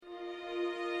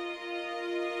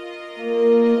Whoop!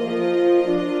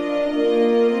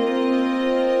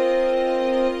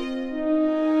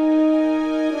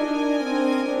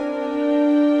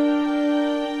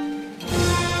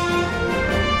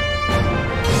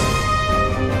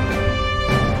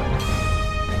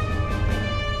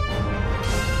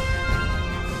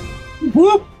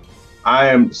 I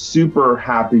am super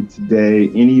happy today.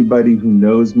 Anybody who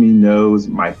knows me knows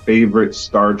my favorite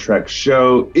Star Trek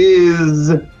show is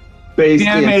based the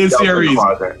animated series.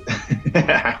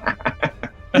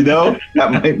 You know,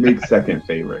 that might make second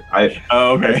favorite. Okay.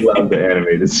 I love the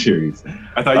animated series.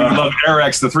 I thought you loved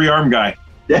Arex, the 3-arm guy.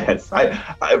 Yes,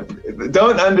 I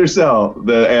don't undersell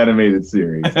the animated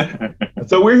series.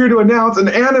 So we're here to announce an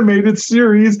animated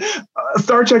series,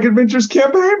 Star Trek Adventures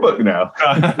campaign book now.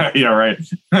 Yeah, right.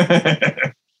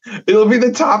 It'll be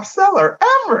the top seller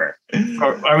ever.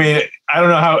 I mean, I don't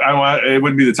know how it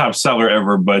would be the top seller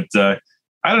ever, but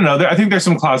I don't know. I think there's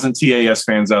some closet TAS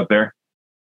fans out there.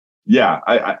 Yeah,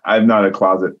 I'm not a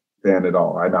closet fan at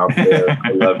all. I'm out there.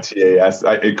 I love TAS.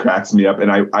 It cracks me up.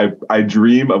 And I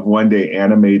dream of one day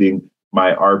animating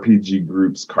my RPG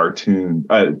group's cartoon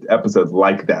episodes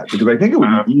like that, because I think it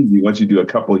would be easy once you do a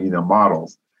couple,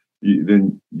 models.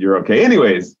 Then you're okay.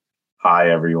 Anyways, hi,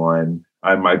 everyone.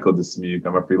 I'm Michael Dismuke.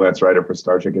 I'm a freelance writer for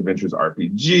Star Trek Adventures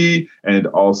RPG, and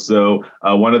also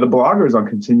one of the bloggers on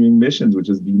Continuing Missions, which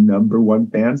is the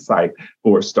 #1 fan site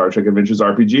for Star Trek Adventures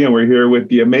RPG. And we're here with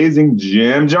the amazing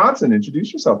Jim Johnson.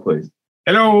 Introduce yourself, please.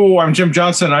 Hello, I'm Jim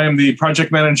Johnson. I am the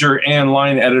project manager and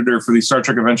line editor for the Star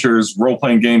Trek Adventures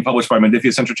role-playing game published by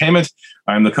Modiphius Entertainment.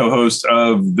 I'm the co-host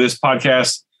of this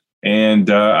podcast, and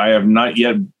I have not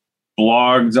yet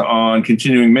blogged on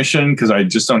Continuing Mission because I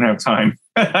just don't have time.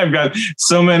 I've got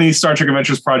so many Star Trek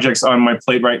Adventures projects on my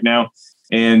plate right now.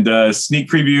 And sneak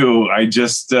preview, I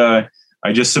just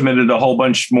submitted a whole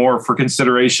bunch more for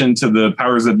consideration to the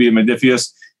powers that be at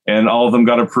Modiphius, and all of them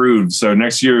got approved. So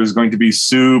next year is going to be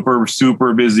super,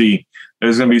 super busy.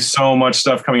 There's going to be so much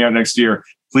stuff coming out next year.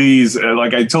 Please,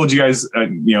 like I told you guys,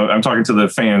 I'm talking to the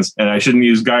fans, and I shouldn't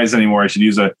use guys anymore. I should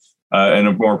use a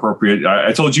more appropriate.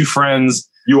 I told you friends.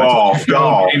 Y'all.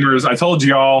 Gamers. I told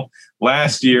y'all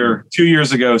last year, 2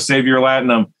 years ago, save your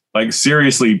Latinum. Like,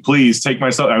 seriously, please take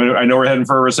myself. I mean, I know we're heading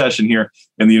for a recession here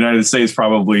in the United States,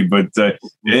 probably, but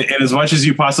in as much as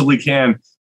you possibly can,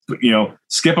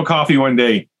 skip a coffee one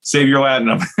day, save your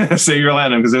Latinum, save your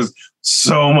Latinum, because there's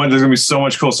going to be so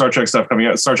much cool Star Trek stuff coming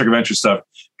out, Star Trek Adventure stuff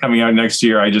coming out next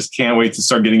year. I just can't wait to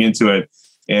start getting into it.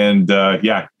 And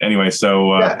anyway,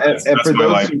 so that's my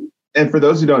life. And for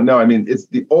those who don't know, I mean, it's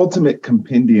the ultimate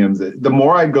compendiums. The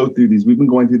more I go through these, we've been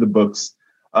going through the books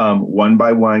one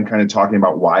by one, kind of talking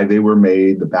about why they were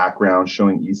made, the background,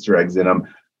 showing Easter eggs in them.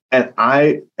 And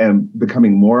I am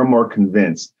becoming more and more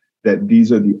convinced that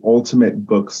these are the ultimate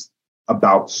books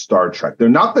about Star Trek. They're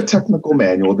not the technical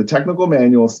manual. The technical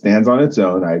manual stands on its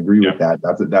own. I agree with that.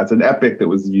 That's an epic that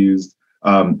was used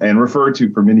and referred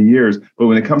to for many years. But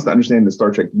when it comes to understanding the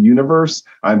Star Trek universe,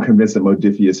 I'm convinced that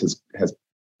Modiphius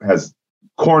has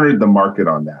cornered the market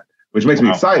on that, which makes me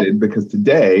excited, because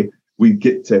today we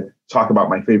get to talk about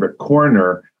my favorite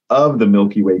corner of the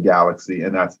Milky Way galaxy,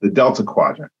 and that's the Delta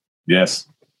Quadrant. Yes,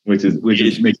 which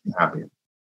makes me happy.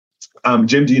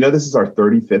 Jim, do you know this is our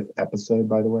 35th episode,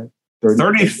 by the way?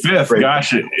 35th.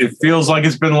 Gosh, it feels like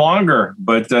it's been longer,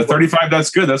 but 35.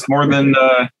 That's good. That's more than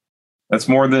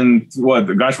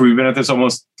what? Gosh, we've been at this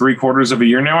almost 3/4 of a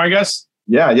year now, I guess.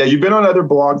 Yeah. You've been on other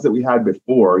blogs that we had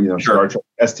before, Sure. Star Trek,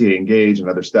 STA Engage, and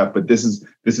other stuff. But this is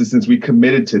since we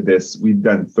committed to this, we've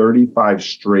done 35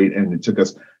 straight, and it took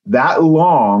us that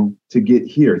long to get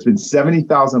here. It's been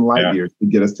 70,000 light years to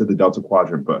get us to the Delta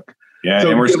Quadrant book. Yeah,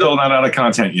 so, and we're still not out of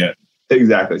content yet.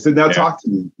 Exactly. So now talk to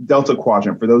me, Delta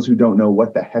Quadrant. For those who don't know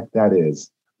what the heck that is,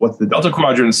 what's the Delta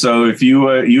Quadrant? So if you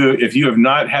have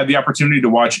not had the opportunity to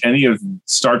watch any of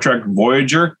Star Trek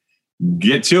Voyager,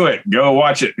 get to it. Go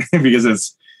watch it,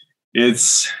 because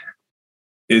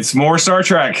it's more Star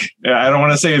Trek. I don't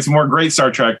want to say it's more great Star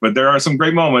Trek, but there are some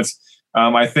great moments.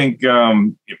 I think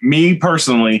me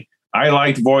personally, I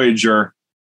liked Voyager,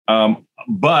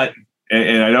 but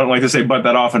I don't like to say but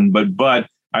that often, but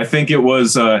I think it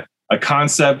was a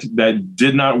concept that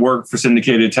did not work for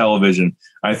syndicated television.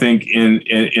 I think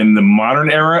in the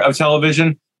modern era of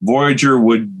television, Voyager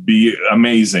would be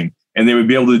amazing. And they would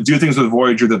be able to do things with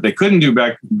Voyager that they couldn't do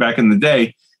back in the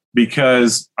day,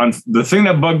 because the thing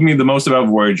that bugged me the most about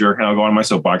Voyager, and I'll go on my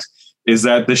soapbox, is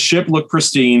that the ship looked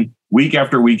pristine week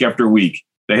after week after week.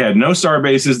 They had no star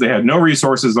bases. They had no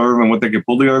resources other than what they could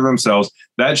pull together themselves.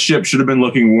 That ship should have been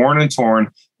looking worn and torn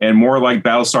and more like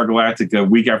Battlestar Galactica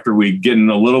week after week, getting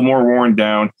a little more worn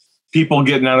down. people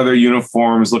getting out of their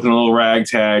uniforms, looking a little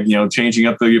ragtag, changing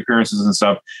up the appearances and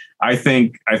stuff. I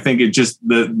think it just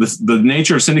the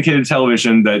nature of syndicated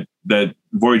television that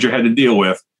Voyager had to deal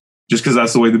with, just because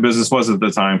that's the way the business was at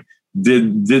the time,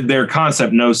 did their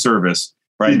concept no service.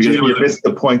 Right. Because you missed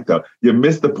the point, though. You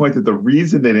missed the point that the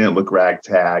reason they didn't look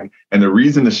ragtag and the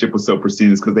reason the ship was so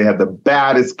pristine is because they had the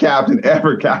baddest captain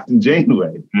ever, Captain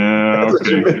Janeway.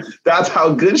 That's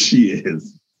how good she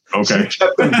is. Okay. She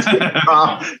kept them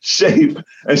tip-top shape,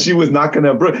 and she was not going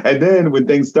to. And then when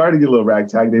things started to get a little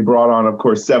ragtag, they brought on, of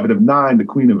course, 7 of 9, the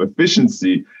Queen of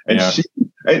Efficiency. And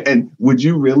and would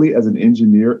you really, as an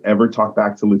engineer, ever talk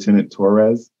back to Lieutenant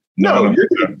Torres? No,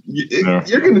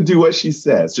 you're going to do what she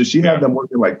says. So she had them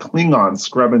working like Klingons,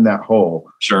 scrubbing that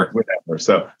hole. Sure. Whatever.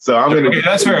 So I'm going to.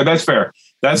 Okay, that's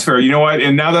fair. You know what?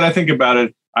 And now that I think about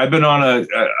it, I've been on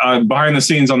a behind the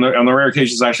scenes on the rare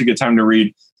occasions I actually get time to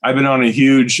read. I've been on a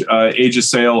huge Age of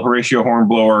Sail, Horatio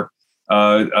Hornblower,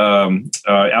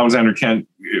 Alexander Kent,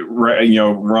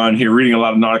 run here, reading a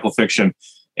lot of nautical fiction.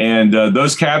 And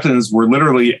those captains were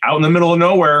literally out in the middle of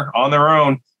nowhere on their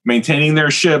own, maintaining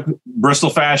their ship Bristol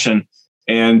fashion.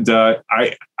 And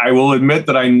I will admit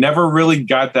that I never really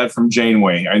got that from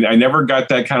Janeway. I never got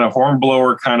that kind of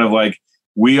Hornblower kind of like,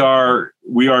 we are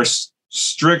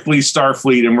strictly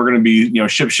Starfleet and we're going to be,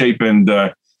 ship shape and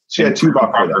she had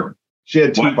Tuvok for that. She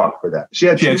had Tuvok for that. She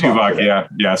had Tuvok.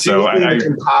 Yeah. So I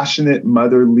compassionate,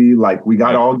 motherly, like we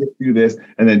got to all get through this.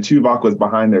 And then Tuvok was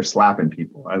behind there slapping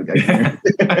people,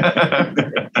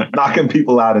 knocking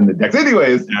people out in the decks.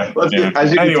 Anyways,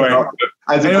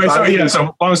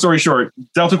 so long story short,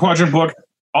 Delta Quadrant book,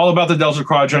 all about the Delta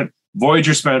Quadrant.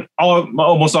 Voyager spent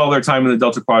almost all their time in the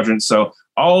Delta Quadrant. So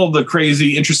all the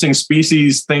crazy, interesting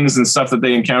species, things and stuff that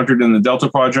they encountered in the Delta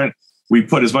Quadrant, we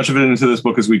put as much of it into this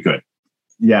book as we could.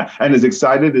 Yeah. And as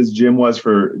excited as Jim was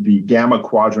for the Gamma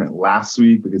Quadrant last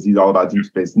week, because he's all about Deep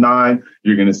Space Nine,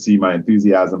 you're going to see my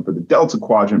enthusiasm for the Delta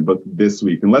Quadrant book this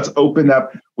week. And let's open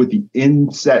up with the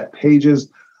inset pages.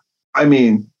 I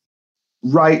mean,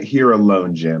 right here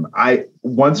alone, Jim,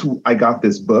 once I got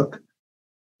this book,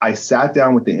 I sat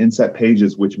down with the inset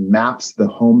pages, which maps the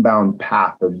homebound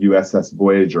path of USS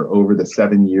Voyager over the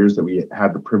 7 years that we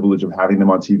had the privilege of having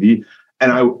them on TV.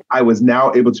 And I was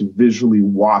now able to visually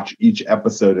watch each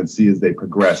episode and see as they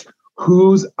progress.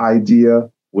 Whose idea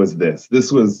was this?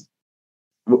 This was,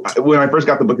 when I first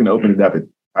got the book and opened it up,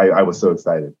 I was so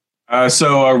excited.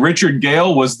 So Richard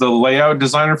Gale was the layout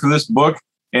designer for this book.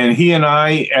 And he and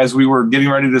I, as we were getting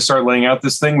ready to start laying out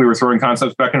this thing, we were throwing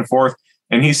concepts back and forth.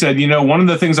 And he said, one of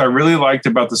the things I really liked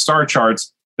about the star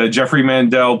charts that Jeffrey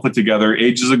Mandel put together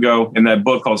ages ago in that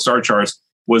book called Star Charts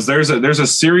was there's a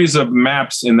series of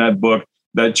maps in that book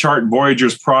that chart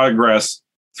Voyager's progress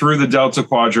through the Delta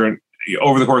Quadrant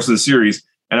over the course of the series.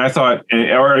 And I thought,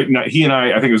 he and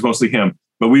I think it was mostly him,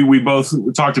 but we both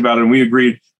talked about it and we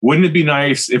agreed, wouldn't it be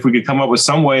nice if we could come up with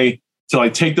some way to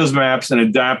like take those maps and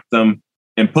adapt them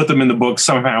and put them in the book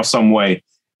somehow, some way.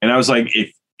 And I was like,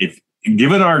 if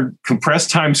given our compressed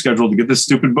time schedule to get this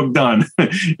stupid book done,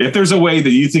 if there's a way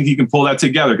that you think you can pull that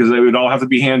together, because it would all have to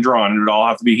be hand drawn, it would all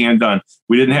have to be hand done.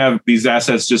 We didn't have these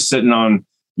assets just sitting on,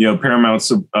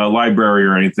 Paramount's library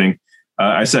or anything.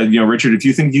 I said, Richard, if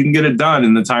you think you can get it done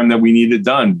in the time that we need it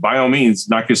done, by all means,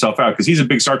 knock yourself out, because he's a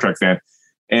big Star Trek fan.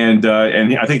 And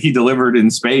I think he delivered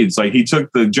in spades. Like he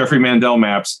took the Jeffrey Mandel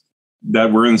maps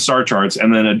that were in Star Charts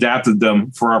and then adapted them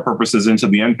for our purposes into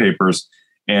the end papers.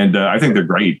 And I think they're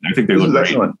great. I think they look great.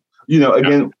 Excellent.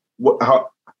 Again, how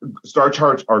Star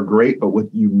Charts are great, but what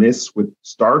you miss with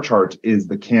Star Charts is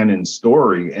the canon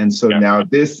story. And so now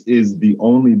this is the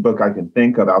only book I can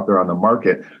think of out there on the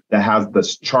market that has the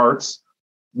charts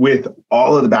with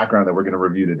all of the background that we're going to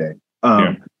review today.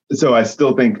 So I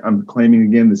still think I'm claiming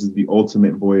again, this is the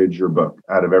ultimate Voyager book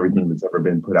out of everything that's ever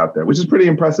been put out there, which is pretty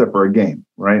impressive for a game,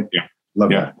 right? Yeah. Love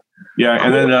that. Yeah.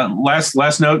 And then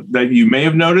last note that you may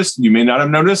have noticed, you may not have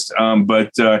noticed,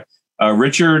 but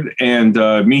Richard and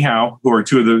Mihao, who are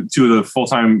two of the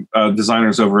full-time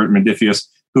designers over at Modiphius,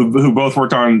 who both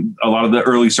worked on a lot of the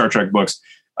early Star Trek books.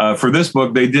 For this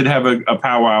book, they did have a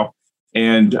powwow,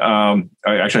 and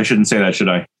actually I shouldn't say that, should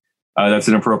I? That's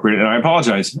inappropriate, and I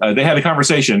apologize. They had a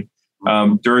conversation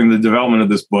during the development of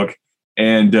this book,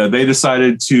 and they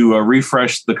decided to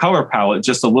refresh the color palette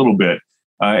just a little bit.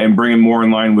 And bringing more in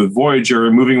line with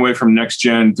Voyager, moving away from Next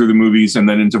Gen through the movies and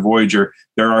then into Voyager.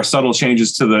 There are subtle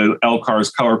changes to the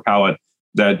LCARS color palette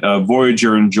that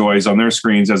Voyager enjoys on their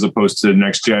screens as opposed to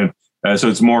Next Gen. So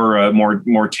it's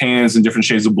more tans and different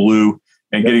shades of blue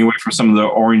and getting away from some of the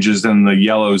oranges and the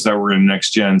yellows that were in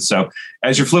Next Gen. So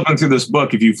as you're flipping through this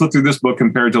book, if you flip through this book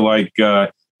compared to like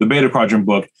the Beta Quadrant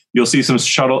book, you'll see some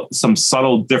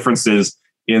subtle differences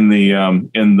in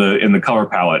the color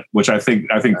palette, which I think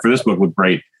for this book looked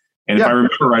great. And if I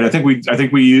remember right, I think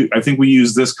we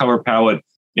used this color palette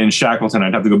in Shackleton.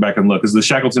 I'd have to go back and look, because the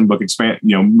Shackleton book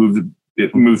moved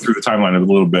through the timeline a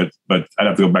little bit, but I'd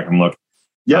have to go back and look.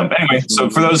 Yeah. Anyway, so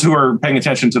for those who are paying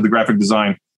attention to the graphic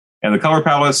design and the color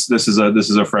palettes, this is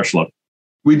a fresh look.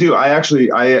 We do. I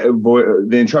avoid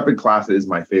the Intrepid class is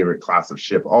my favorite class of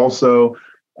ship. Also,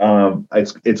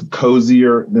 it's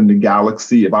cozier than the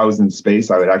Galaxy. If I was in space,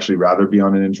 I would actually rather be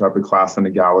on an Intrepid class than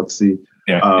a Galaxy.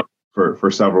 Yeah.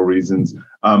 For several reasons.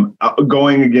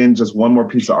 Going again, just one more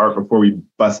piece of art before we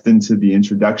bust into the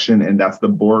introduction, and that's the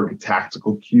Borg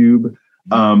Tactical Cube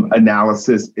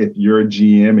analysis. If you're a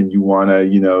GM and you want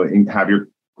to, have your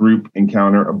group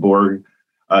encounter a Borg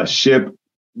ship,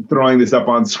 throwing this up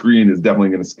on screen is definitely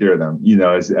going to scare them,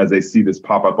 as they see this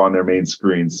pop up on their main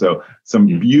screen. So some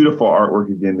beautiful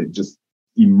artwork again that just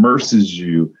immerses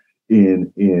you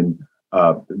in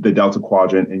the Delta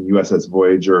Quadrant and USS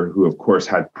Voyager, who of course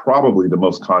had probably the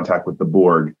most contact with the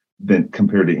Borg than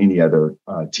compared to any other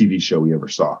TV show we ever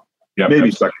saw. Yeah,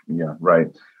 maybe second. Yeah, right.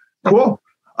 Cool.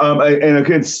 And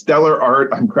again, stellar art.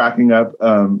 I'm cracking up.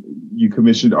 You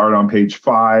commissioned art on page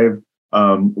 5.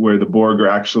 Where the Borg are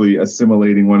actually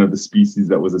assimilating one of the species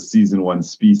that was a season 1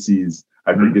 species.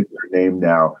 I forget their name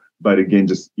now, but again,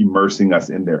 just immersing us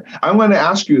in there. I want to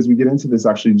ask you as we get into this,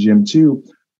 actually, Jim, too.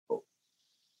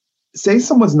 Say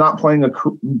someone's not playing the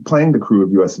crew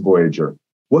of US Voyager.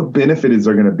 What benefit is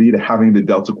there going to be to having the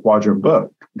Delta Quadrant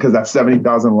book? Because that's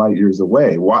 70,000 light years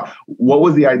away. What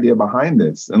was the idea behind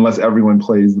this? Unless everyone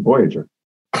plays the Voyager.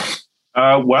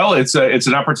 Well, it's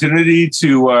an opportunity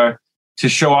to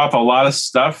show off a lot of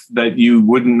stuff that you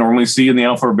wouldn't normally see in the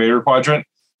Alpha or Beta Quadrant,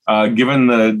 given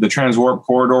the transwarp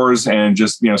corridors and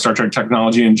just Star Trek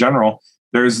technology in general.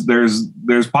 There's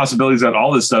possibilities that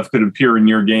all this stuff could appear in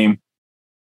your game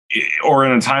or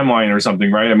in a timeline or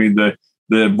something, right? I mean,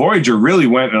 the Voyager really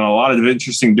went in a lot of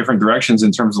interesting different directions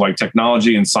in terms of like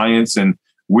technology and science and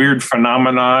weird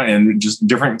phenomena and just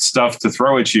different stuff to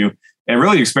throw at you, and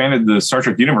really expanded the Star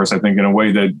Trek universe, I think, in a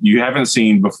way that you haven't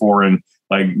seen before in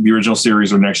like the original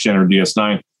series or Next Gen or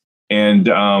DS9. And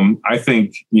I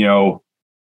think,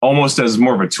 almost as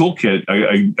more of a toolkit,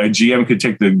 a GM could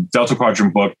take the Delta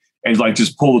Quadrant book and like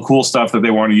just pull the cool stuff that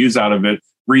they want to use out of it,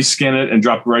 reskin it and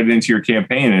drop it right into your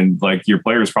campaign. And like your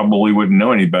players probably wouldn't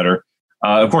know any better.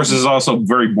 Of course, this is also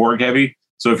very Borg heavy.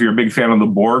 So if you're a big fan of the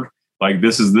Borg, like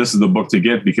this is the book to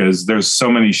get, because there's so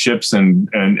many ships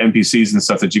and NPCs and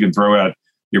stuff that you can throw at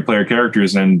your player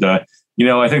characters. And,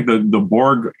 I think the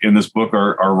Borg in this book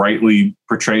are rightly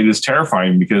portrayed as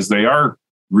terrifying, because they are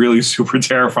really super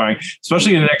terrifying,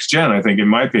 especially in Next Gen. I think, in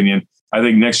my opinion,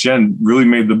 Next Gen really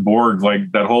made the Borg,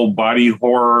 like that whole body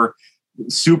horror,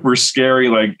 super scary.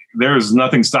 Like there's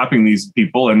nothing stopping these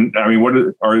people. And I mean, what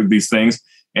are these things?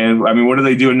 And I mean, what do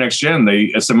they do in Next Gen?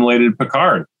 They assimilated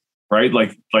Picard, right?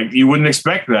 Like you wouldn't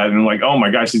expect that. And like, oh my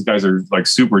gosh, these guys are like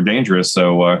super dangerous.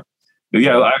 So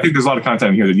yeah, I think there's a lot of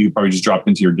content here that you probably just dropped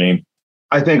into your game.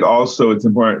 I think also it's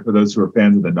important for those who are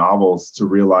fans of the novels to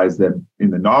realize that in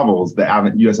the novels, the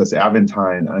USS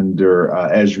Aventine under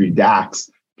Ezri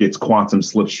Dax gets quantum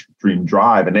slipstream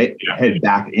drive, and they head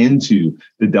back into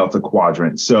the Delta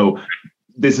Quadrant. So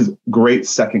this is great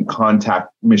second contact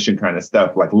mission kind of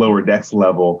stuff, like lower decks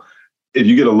level. If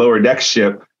you get a lower deck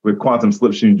ship with quantum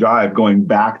slipstream drive going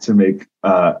back to make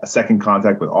a second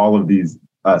contact with all of these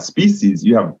species,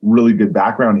 you have really good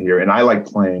background here. And I like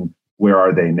playing Where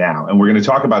Are They Now? And we're going to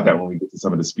talk about that when we get to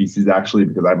some of the species, actually,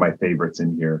 because I have my favorites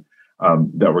in here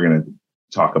that we're going to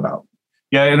talk about.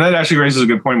 Yeah, and that actually raises a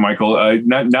good point, Michael.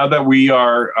 Now that we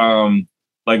are,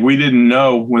 we didn't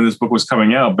know when this book was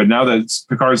coming out, but now that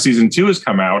Picard Season 2 has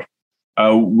come out,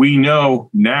 we know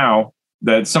now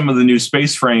that some of the new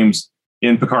space frames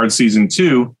in Picard Season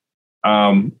 2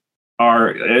 are,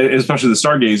 especially the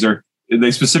Stargazer,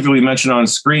 they specifically mention on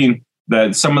screen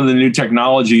that some of the new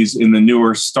technologies in the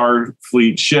newer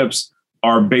Starfleet ships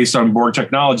are based on Borg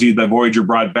technology that Voyager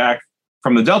brought back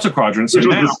from the Delta Quadrant. So which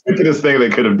was the stupidest thing they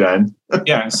could have done.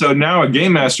 Yeah. So now a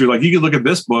game master, like you could look at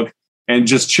this book and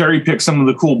just cherry pick some of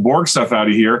the cool Borg stuff out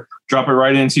of here, drop it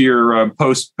right into your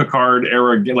post-Picard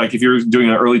era. Like if you're doing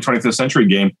an early 20th century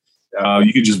game,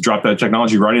 you could just drop that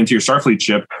technology right into your Starfleet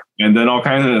ship And then all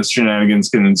kinds of shenanigans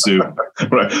can ensue.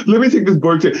 Right. Let me take this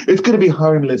Borg tip. It's going to be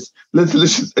harmless. Let's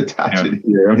just attach it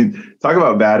here. I mean, talk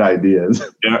about bad ideas.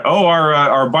 Yeah. Oh,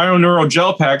 our bioneural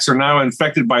gel packs are now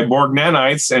infected by Borg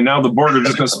nanites, and now the Borg are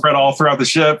just going to spread all throughout the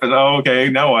ship. And okay,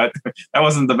 now what? That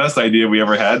wasn't the best idea we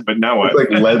ever had, but now what?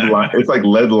 It's like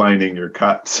lead lining your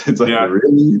cuts. It's like,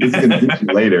 really? This is going to get you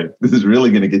later. This is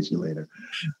really going to get you later.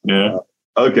 Yeah.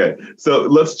 Okay, so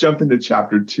let's jump into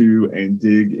chapter 2 and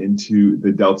dig into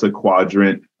the Delta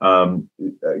Quadrant.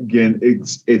 Again,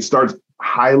 it starts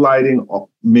highlighting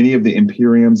many of the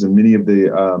Imperiums and many of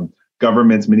the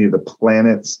governments, many of the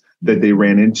planets that they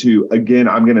ran into. Again,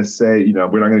 I'm going to say,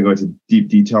 we're not going to go into deep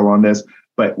detail on this,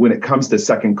 but when it comes to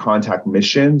second contact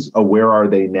missions, where are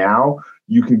they now?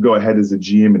 You can go ahead as a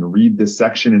GM and read this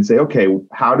section and say, okay,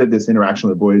 how did this interaction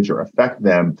with Voyager affect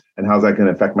them? And how's that going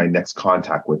to affect my next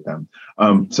contact with them?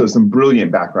 So some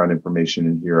brilliant background information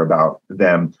in here about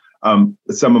them.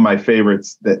 Some of my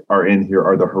favorites that are in here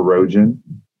are the Hirogen.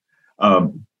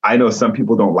 I know some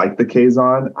people don't like the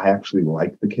Kazon. I actually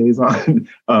like the Kazon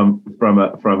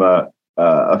from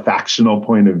a factional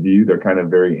point of view. They're kind of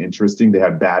very interesting. They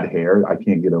have bad hair. I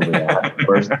can't get over that.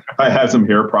 First, I have some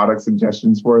hair product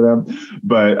suggestions for them,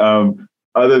 but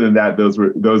other than that,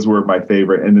 those were my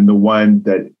favorite. And then the one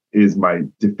that is my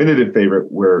definitive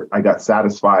favorite, where I got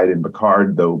satisfied in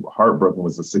Picard, though heartbroken,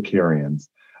 was the Sicarians,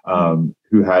 who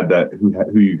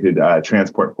you could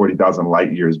transport 40,000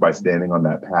 light years by standing on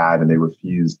that pad, and they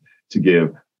refused to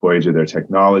give Voyager their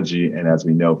technology. And as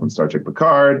we know from Star Trek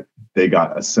Picard, they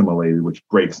got assimilated, which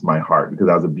breaks my heart because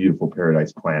that was a beautiful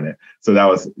paradise planet. So that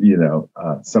was,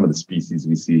 some of the species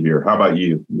we see here. How about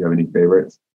you? You have any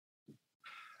favorites?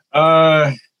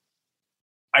 I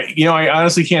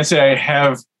honestly can't say I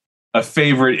have a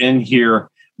favorite in here,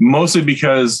 mostly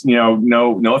because,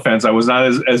 no offense, I was not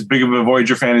as big of a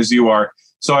Voyager fan as you are.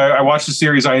 So I watched the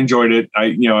series. I enjoyed it. I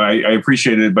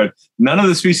appreciated it, but none of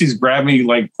the species grabbed me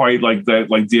quite like that,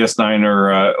 like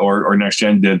DS9 or Next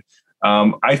Gen did.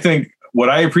 I think what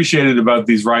I appreciated about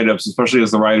these write-ups, especially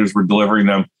as the writers were delivering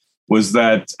them, was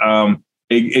that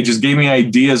it just gave me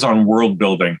ideas on world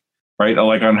building, right?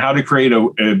 Like on how to create a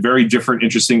very different,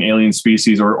 interesting alien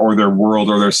species or their world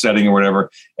or their setting or whatever,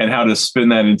 and how to spin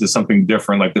that into something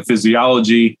different, like the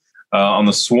physiology on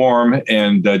the swarm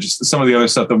and just some of the other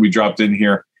stuff that we dropped in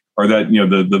here, or that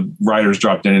the writers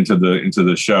dropped into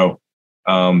the show.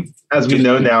 As we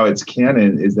know now, it's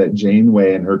canon is that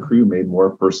Janeway and her crew made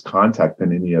more first contact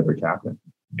than any other captain.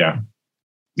 Yeah.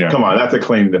 Come on, that's a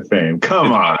claim to fame.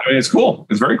 Come on, I mean, it's cool.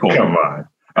 It's very cool. Come on.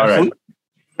 All right.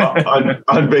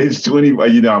 on page 20,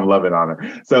 I'm loving on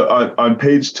her. So on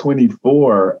page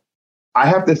 24, I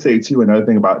have to say too, another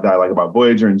thing about that I like about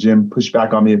Voyager, and Jim, push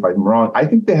back on me if I'm wrong. I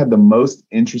think they had the most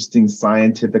interesting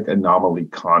scientific anomaly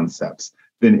concepts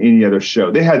than any other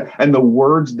show. They had, and the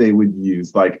words they would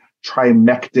use, like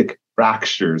trimectic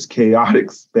fractures,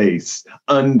 chaotic space,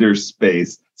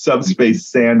 underspace, subspace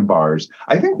sandbars.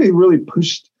 I think they really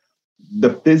pushed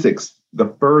the physics, the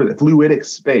fluidic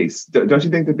space. Don't you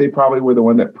think that they probably were the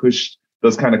one that pushed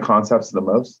those kind of concepts the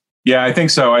most? Yeah, I think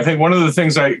so. I think one of the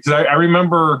things I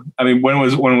remember, when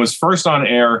it was first on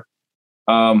air,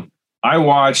 I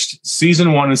watched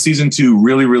season 1 and season 2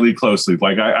 really, really closely.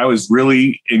 Like I was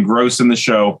really engrossed in the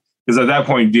show because at that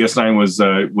point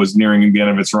DS9 was nearing the end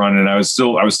of its run, and I was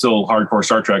still hardcore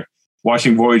Star Trek.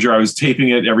 Watching Voyager, I was taping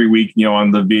it every week,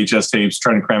 on the VHS tapes,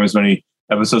 trying to cram as many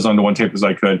episodes onto one tape as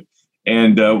I could.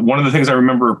 And one of the things I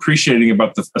remember appreciating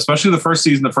about especially the first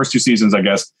season, the first 2 seasons, I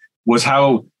guess, was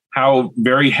how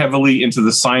very heavily into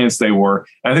the science they were.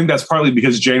 And I think that's partly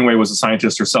because Janeway was a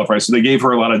scientist herself, right? So they gave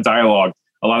her a lot of dialogue,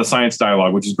 a lot of science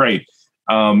dialogue, which is great.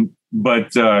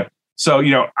 So,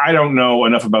 I don't know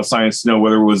enough about science to know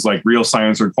whether it was like real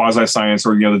science or quasi science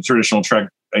or, the traditional Trek,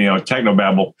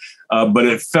 technobabble. But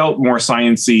it felt more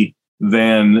sciencey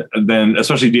than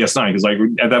especially DS9, because like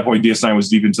at that point, DS9 was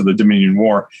deep into the Dominion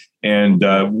War and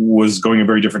was going a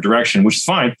very different direction, which is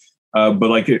fine.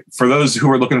 But for those who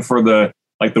are looking for the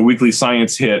weekly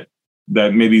science hit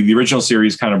that maybe the original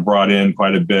series kind of brought in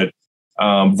quite a bit,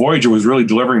 Voyager was really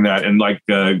delivering that. And like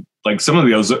some of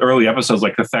those early episodes,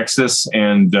 like Cathexis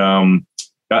and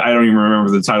I don't even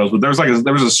remember the titles, but there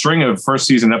was a string of first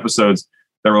season episodes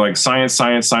that were like science.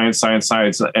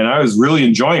 And I was really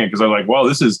enjoying it because I was like, wow,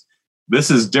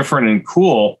 this is different and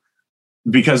cool,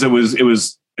 because it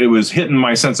was hitting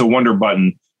my sense of wonder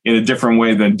button in a different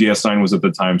way than DS9 was at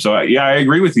the time. So yeah, I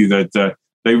agree with you that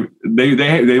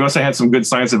they must have had some good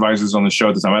science advisors on the show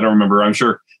at the time. I don't remember.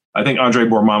 I think Andre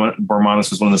Bormanis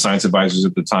was one of the science advisors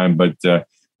at the time, but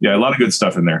yeah, a lot of good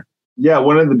stuff in there. Yeah,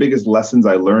 one of the biggest lessons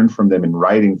I learned from them in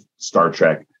writing Star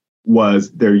Trek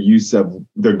was their use of,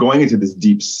 they're going into this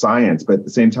deep science, but at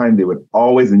the same time, they would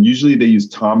always, and usually they use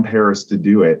Tom Paris to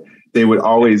do it, they would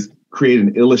always create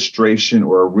an illustration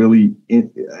or a really,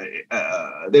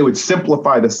 they would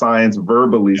simplify the science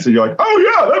verbally. So you're like, oh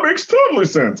yeah, that makes totally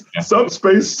sense. Yeah.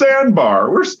 Subspace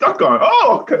sandbar, we're stuck on.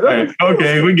 Oh, okay.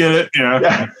 Okay, we get it.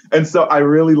 Yeah. And so I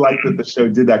really like that the show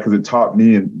did that because it taught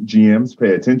me and GMs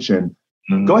pay attention.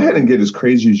 Mm-hmm. Go ahead and get as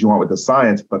crazy as you want with the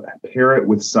science, but pair it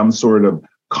with some sort of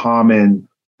common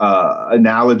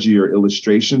analogy or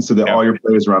illustration so that all your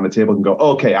players around the table can go,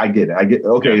 okay, I get it.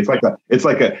 Okay. Yeah. It's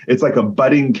like a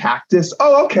budding cactus.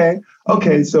 Oh, okay.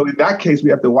 Okay. So in that case, we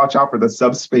have to watch out for the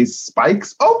subspace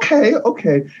spikes. Okay.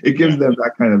 It gives them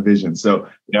that kind of vision. So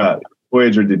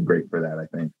Voyager did great for that, I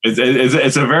think.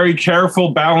 It's a very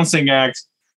careful balancing act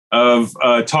of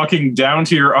talking down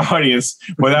to your audience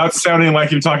without sounding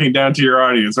like you're talking down to your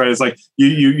audience, right? It's like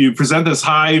you present this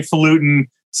highfalutin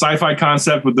sci-fi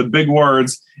concept with the big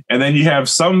words, and then you have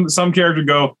some character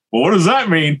go, well, what does that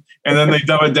mean? And then they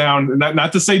dumb it down.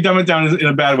 Not to say dumb it down in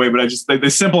a bad way, but they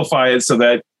simplify it so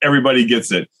that everybody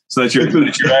gets it. So that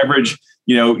your average,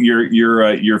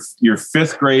 your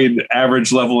fifth grade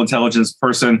average level intelligence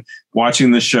person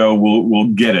watching the show will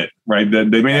get it, right?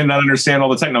 They may not understand all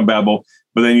the technobabble,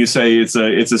 but then you say it's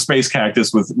a space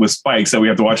cactus with spikes that we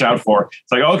have to watch out for.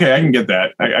 It's like, okay, I can get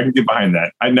that. I can get behind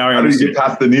that. I understand. How do you get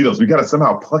past the needles? We got to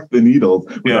somehow pluck the needles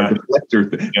with our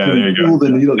deflector. Yeah, there you go. The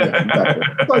needle. Yeah,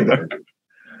 exactly.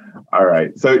 All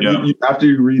right. So you, after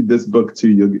you read this book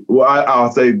too,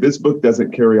 I'll say this book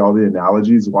doesn't carry all the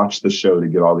analogies. Watch the show to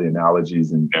get all the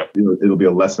analogies, and it'll be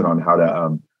a lesson on how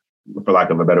to, for lack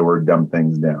of a better word, dumb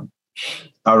things down.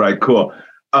 All right, cool.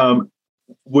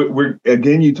 We're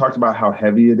again, you talked about how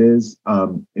heavy it is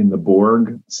in the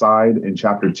Borg side in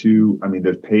chapter 2. I mean,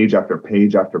 there's page after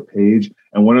page after page.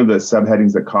 And one of the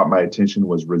subheadings that caught my attention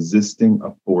was resisting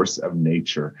a force of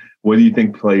nature. What do you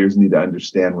think players need to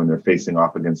understand when they're facing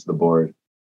off against the Borg?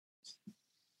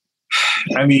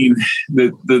 I mean,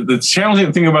 the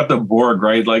challenging thing about the Borg,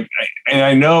 right? Like, and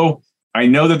I know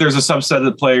that there's a subset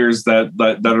of players that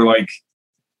are like,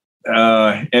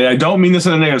 and I don't mean this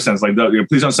in a negative sense. Like,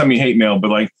 please don't send me hate mail.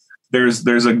 But like, there's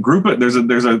a group of there's a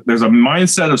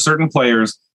mindset of certain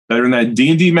players that are in that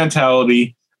D&D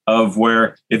mentality of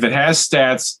where if it has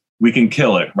stats, we can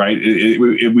kill it, right?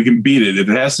 We can beat it. If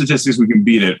it has statistics, we can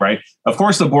beat it, right? Of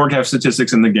course, the Borg have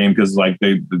statistics in the game because like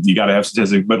you got to have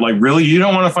statistics. But like, really, you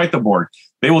don't want to fight the Borg.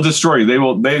 They will destroy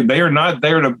you. They are not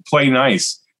there to play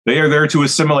nice. They are there to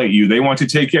assimilate you. They want to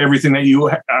take everything that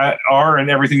you are and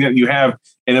everything that you have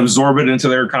and absorb it into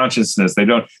their consciousness. They're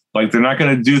not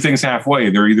going to do things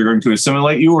halfway. They're either going to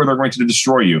assimilate you or they're going to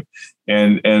destroy you.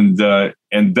 And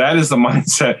that is the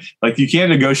mindset. Like, you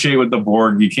can't negotiate with the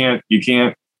Borg. You can't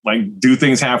like do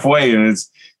things halfway. And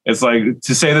it's like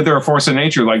to say that they're a force of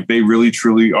nature, like they really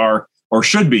truly are or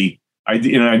should be.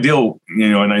 In an ideal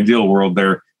world,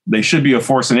 they should be a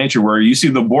force of nature where you see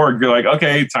the Borg, you're like,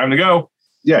 okay, time to go.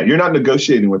 Yeah, you're not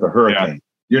negotiating with a hurricane. Yeah.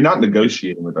 You're not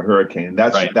negotiating with a hurricane.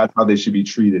 That's how they should be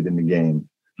treated in the game.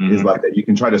 Mm-hmm. Is like that. You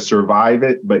can try to survive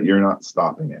it, but you're not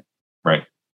stopping it. Right.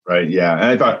 Right. Yeah. And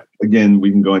I thought, again,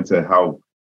 we can go into how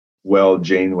well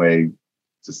Janeway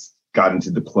just got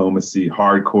into diplomacy,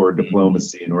 hardcore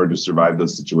diplomacy, in order to survive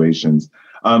those situations.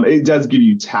 It does give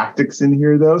you tactics in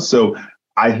here, though. So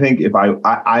I think if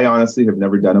I honestly have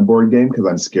never done a board game because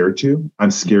I'm scared to. I'm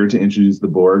scared to introduce the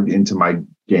Borg into my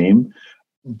game.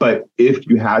 But if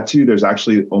you had to, there's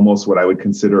actually almost what I would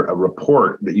consider a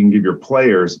report that you can give your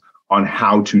players on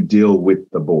how to deal with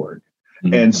the Borg.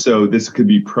 Mm-hmm. And so this could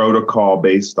be protocol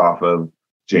based off of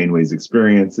Janeway's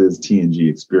experiences, TNG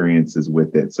experiences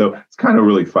with it. So it's kind of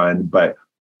really fun. But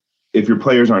if your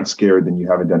players aren't scared, then you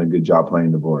haven't done a good job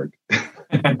playing the Borg.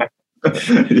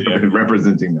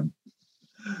 Representing them.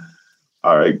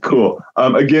 All right, cool.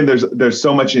 Again, there's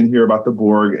so much in here about the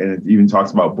Borg, and it even talks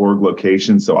about Borg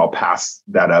locations. So I'll pass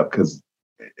that up because,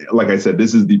 like I said,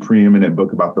 this is the preeminent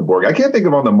book about the Borg. I can't think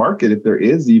of on the market if there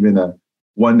is even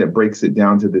one that breaks it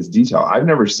down to this detail. I've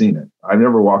never seen it. I've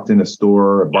never walked in a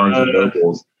store at Barnes and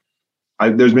Nobles.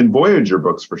 There's been Voyager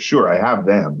books for sure. I have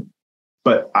them,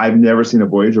 but I've never seen a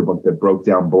Voyager book that broke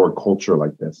down Borg culture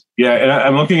like this. Yeah, and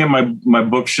I'm looking at my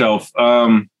bookshelf.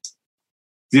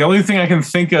 The only thing I can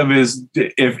think of is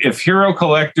if Hero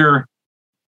Collector,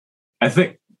 I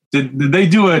think, did they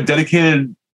do a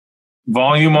dedicated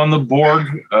volume on the Borg?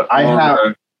 I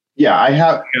have.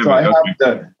 So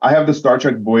I have the Star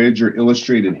Trek Voyager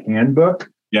Illustrated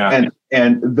Handbook. Yeah.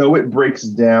 And though it breaks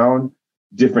down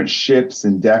different ships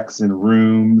and decks and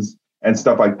rooms and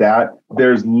stuff like that,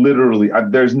 there's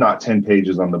not 10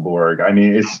 pages on the Borg. I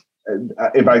mean,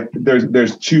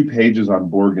 there's 2 pages on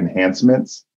Borg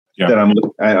enhancements that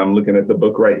I'm looking at the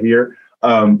book right here.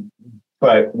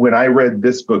 But when I read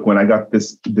this book, when I got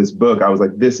this book, I was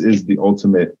like, this is the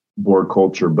ultimate Borg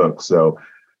culture book. So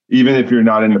even if you're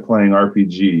not into playing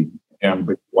RPG, but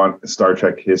you want Star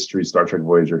Trek history, Star Trek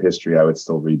Voyager history, I would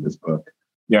still read this book.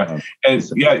 I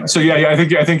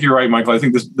think you're right, Michael. I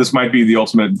think this might be the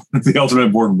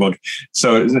ultimate Borg book.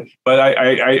 So, but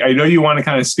I know you want to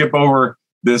kind of skip over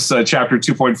this chapter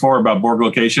 2.4 about Borg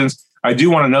locations. I do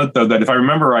want to note though that if I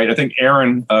remember right, I think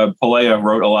Aaron Pillea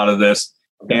wrote a lot of this.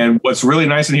 Okay. And what's really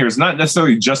nice in here is not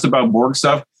necessarily just about Borg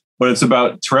stuff, but it's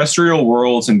about terrestrial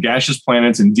worlds and gaseous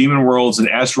planets and demon worlds and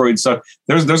asteroid stuff.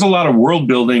 There's a lot of world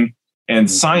building and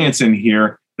science in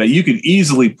here that you could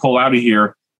easily pull out of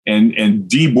here and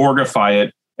de-Borgify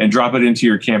it and drop it into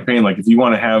your campaign. Like if you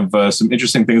want to have some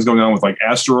interesting things going on with like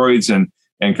asteroids and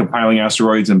compiling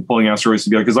asteroids and pulling asteroids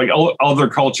together, because like other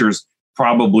cultures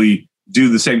probably do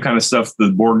the same kind of stuff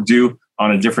the Borg do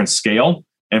on a different scale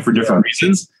and for different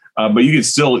reasons. But you could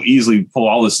still easily pull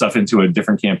all this stuff into a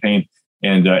different campaign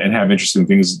and have interesting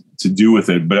things to do with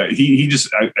it. But he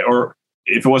just, or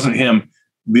if it wasn't him,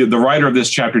 the writer of this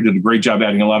chapter did a great job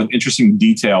adding a lot of interesting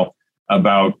detail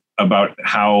about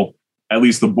how at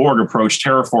least the Borg approach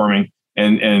terraforming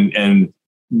and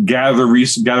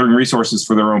gathering resources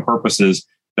for their own purposes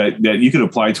that you could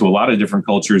apply to a lot of different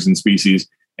cultures and species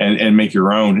and make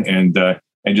your own and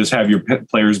just have your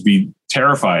players be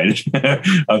terrified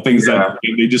of things that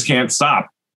they just can't stop.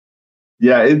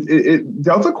 Yeah,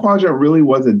 Delta Quadrant really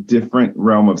was a different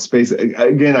realm of space.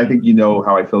 Again, I think you know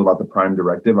how I feel about the Prime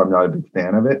Directive. I'm not a big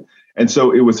fan of it. And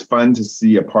so it was fun to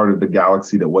see a part of the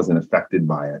galaxy that wasn't affected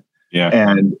by it. Yeah.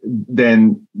 And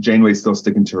then Janeway's still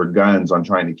sticking to her guns on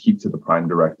trying to keep to the Prime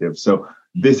Directive. So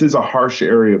this is a harsh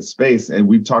area of space. And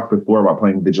we've talked before about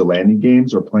playing vigilante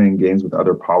games or playing games with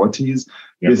other polities.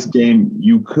 Yep. This game,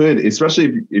 you could,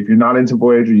 especially if you're not into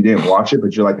Voyager, you didn't watch it,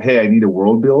 but you're like, hey, I need a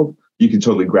world build. You can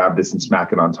totally grab this and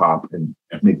smack it on top and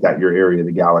make that your area of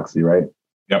the galaxy, right?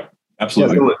 Yep,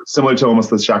 absolutely. Yeah, similar to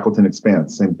almost the Shackleton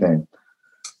Expanse, same thing.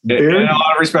 In a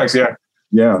lot of respects, yeah.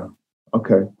 Yeah.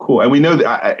 Okay, cool. And we know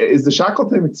that is the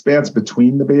Shackleton Expanse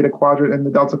between the Beta Quadrant and the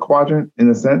Delta Quadrant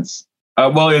in a sense?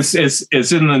 Well, it's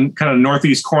in the kind of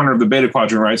northeast corner of the Beta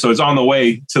Quadrant, right? So it's on the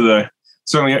way to the.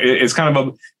 Certainly, it's kind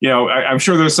of a. I'm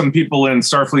sure there's some people in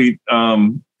Starfleet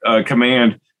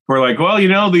Command who are like, well,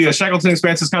 the Shackleton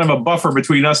Expanse is kind of a buffer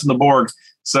between us and the Borg.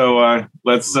 So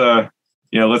let's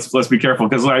be careful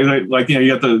because you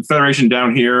got the Federation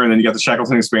down here, and then you got the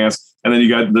Shackleton Expanse, and then you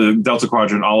got the Delta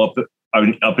Quadrant all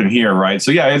up in here, right?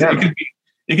 So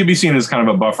it could be seen as kind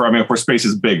of a buffer. I mean, of course, space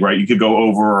is big, right? You could go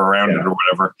over or around it or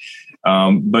whatever.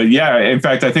 But yeah, in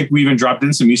fact, I think we even dropped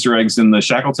in some Easter eggs in the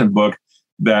Shackleton book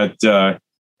that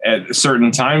at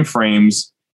certain time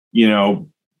frames, the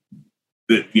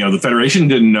Federation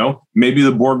didn't know. Maybe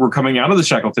the Borg were coming out of the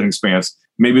Shackleton Expanse.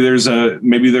 Maybe there's a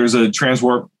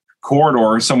transwarp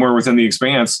corridor somewhere within the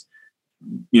Expanse,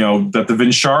 that the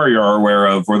Vinchari are aware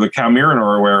of, or the Calmiran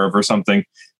are aware of, or something.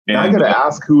 And I got to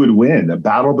ask who would win a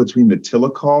battle between the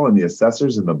Tilakal and the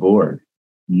Assessors and the Borg.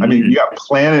 I mean, you got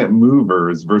planet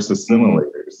movers versus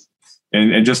simulators.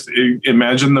 And just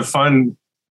imagine the fun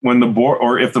when the Borg,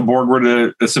 or if the Borg were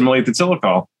to assimilate the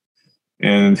Tilakal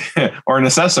and or an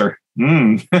Assessor.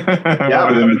 Yeah,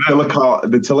 but then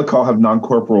the Tilakal have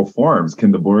non-corporeal forms.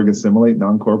 Can the Borg assimilate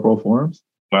non-corporeal forms?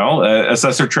 Well,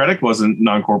 Assessor Tredic wasn't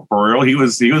non-corporeal. He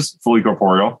was fully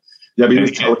corporeal. Yeah, but he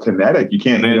was telekinetic. You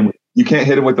can't hit him. You can't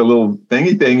hit him with the little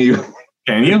thingy thing.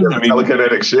 Can you?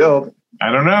 Telekinetic shield.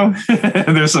 I don't know.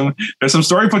 There's some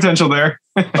story potential there.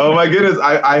 Oh my goodness.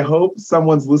 I hope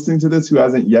someone's listening to this who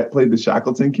hasn't yet played the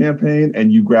Shackleton campaign,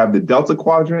 and you grab the Delta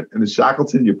Quadrant and the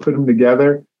Shackleton, you put them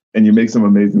together and you make some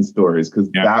amazing stories. Because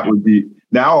that would be,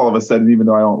 now all of a sudden, even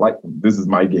though I don't like them, this is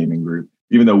my gaming group,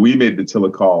 even though we made the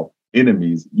Tilakal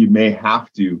enemies, you may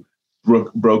have to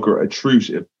broker a truce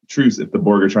if the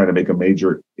Borg are trying to make a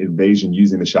major invasion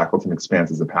using the Shackleton Expanse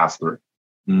as a pass-through.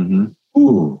 Mm-hmm.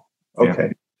 Ooh,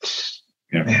 okay.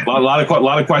 Yeah, a lot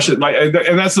of questions,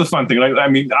 and that's the fun thing. I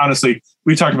mean, honestly,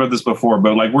 we talked about this before,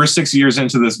 but we're 6 years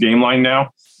into this game line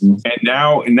now, and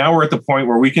now we're at the point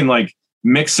where we can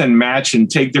mix and match and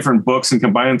take different books and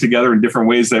combine them together in different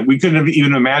ways that we couldn't have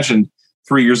even imagined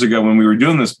 3 years ago when we were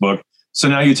doing this book. So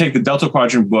now you take the Delta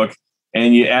Quadrant book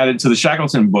and you add it to the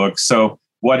Shackleton book. So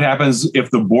what happens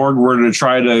if the Borg were to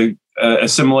try to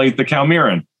assimilate the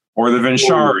Calmiran or the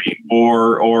Vinchari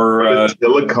or the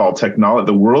Tilakal technology,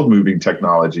 the world moving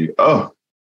technology? Oh,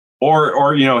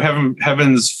 Or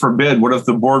heavens forbid, what if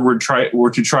the Borg were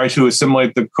to try to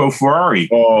assimilate the Ko-Ferrari?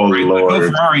 Oh, right? Lord! The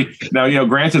Ko-Ferrari. Now,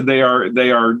 granted, they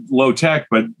are low tech,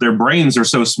 but their brains are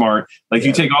so smart. Like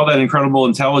you take all that incredible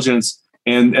intelligence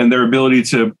and their ability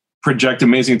to project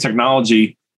amazing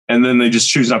technology, and then they just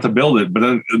choose not to build it. But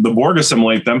then the Borg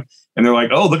assimilate them, and they're like,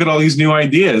 "Oh, look at all these new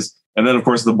ideas." And then, of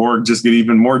course, the Borg just get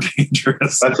even more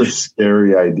dangerous. That's a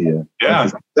scary idea. Yeah,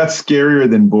 that's scarier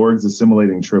than Borgs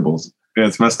assimilating tribbles. Yeah,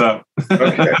 it's messed up.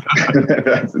 Okay,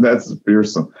 that's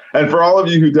fearsome. And for all of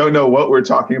you who don't know what we're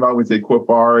talking about, we say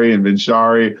Qufari and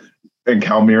Vinchari and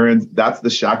Calmirans. That's the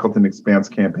Shackleton Expanse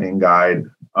campaign guide,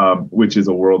 which is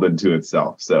a world unto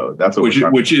itself. So that's what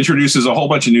which introduces a whole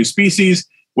bunch of new species,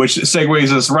 which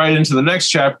segues us right into the next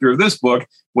chapter of this book,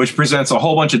 which presents a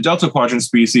whole bunch of Delta Quadrant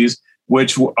species,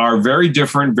 which are very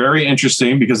different, very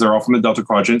interesting because they're all from the Delta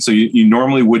Quadrant. So you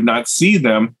normally would not see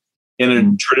them in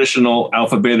a traditional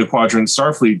Alpha Beta Quadrant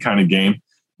Starfleet kind of game.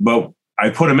 But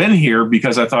I put them in here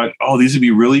because I thought, these would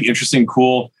be really interesting,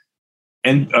 cool,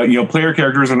 and player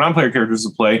characters or non-player characters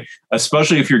to play,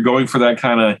 especially if you're going for that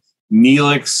kind of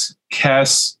Neelix,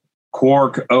 Kess,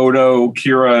 Quark, Odo,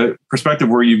 Kira perspective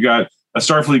where you've got a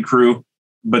Starfleet crew,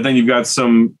 but then you've got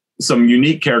some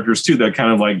unique characters too that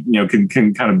kind of can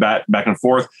kind of bat back and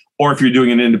forth. Or if you're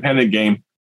doing an independent game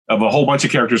of a whole bunch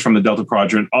of characters from the Delta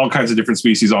Quadrant, all kinds of different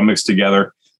species all mixed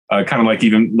together, kind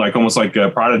of almost like a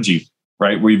Prodigy,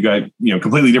 right? Where you've got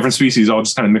completely different species all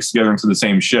just kind of mixed together into the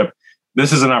same ship.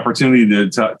 This is an opportunity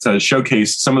to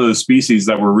showcase some of those species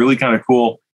that were really kind of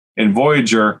cool in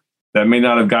Voyager that may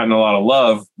not have gotten a lot of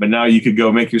love, but now you could go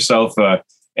make yourself an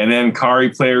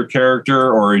Ankari player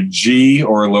character or a G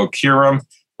or a Lokiram,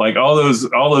 like all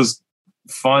those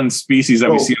fun species that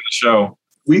we see on the show.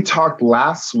 We talked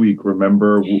last week,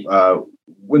 remember?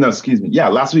 Last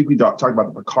week we talked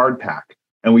about the Picard pack,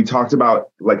 and we talked about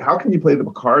how can you play the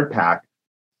Picard pack?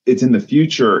 It's in the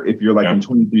future if you're in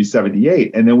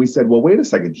 2378. And then we said, well, wait a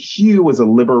second. Hugh was a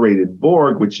liberated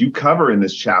Borg, which you cover in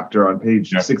this chapter on page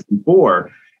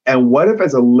 64. And what if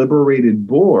as a liberated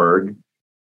Borg,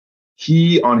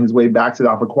 he, on his way back to the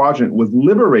Alpha Quadrant, was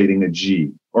liberating a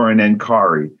G or an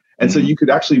Ankari? And so you could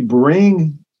actually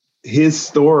bring his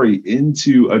story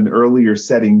into an earlier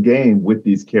setting game with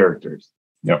these characters.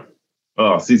 Yep.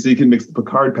 Oh, so you can mix the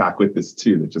Picard pack with this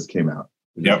too that just came out.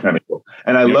 Yep. Kind of cool.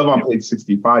 And I love on page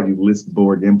 65, you list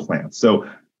Borg implants. So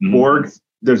Borg,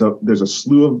 there's a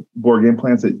slew of Borg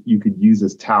implants that you could use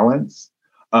as talents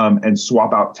and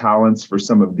swap out talents for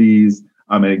some of these.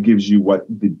 And it gives you what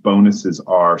the bonuses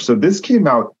are. So this came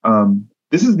out.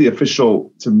 This is the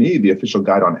official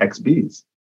guide on XBs.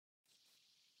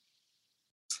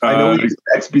 I know we do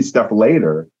XB stuff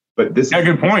later, but this is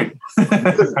good point.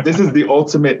 this is the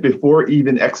ultimate. Before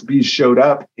even XBs showed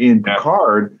up in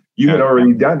Picard, you had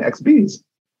already done XBs.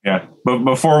 Yeah, but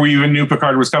before we even knew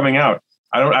Picard was coming out,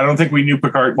 I don't think we knew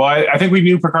Picard. Well, I think we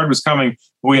knew Picard was coming,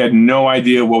 but we had no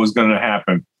idea what was going to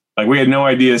happen. We had no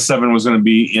idea Seven was going to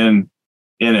be in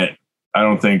it. I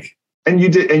don't think. And you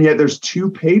did, and yet there's 2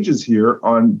 pages here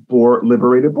on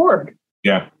liberated Borg.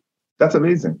 Yeah, that's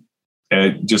amazing.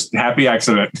 Just happy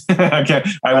accident.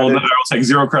 I will take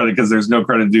zero credit because there's no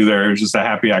credit due there. It was just a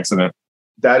happy accident.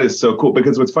 That is so cool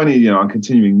because what's funny, on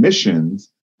continuing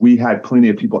missions, we had plenty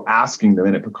of people asking the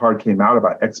minute Picard came out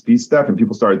about XP stuff, and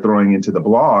people started throwing into the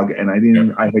blog. And I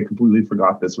had completely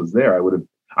forgot this was there.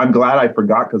 I'm glad I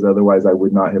forgot because otherwise I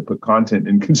would not have put content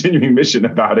in continuing mission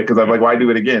about it because I'm like, why do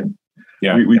it again?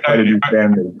 Yeah, we try to do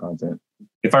fan-made content.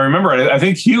 If I remember, I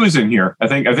think Hugh is in here. I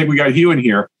think we got Hugh in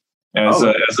here. As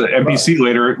an NPC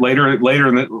later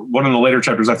in one of the later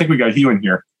chapters. I think we got Hugh in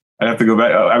here. I'd have to go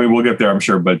back. I mean, we'll get there, I'm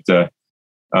sure. But okay,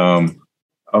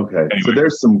 anyway. So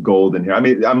there's some gold in here. I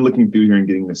mean, I'm looking through here and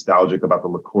getting nostalgic about the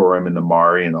Lakoram and the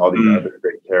Mari and all these other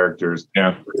great characters.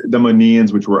 Yeah, the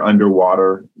Monians, which were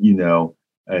underwater,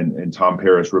 and Tom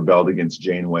Paris rebelled against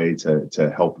Janeway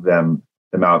to help them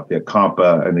out. The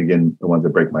Akampa, and again, the ones that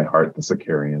break my heart, the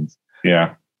Sicarians.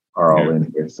 Yeah. Are all in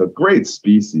here. So great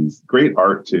species, great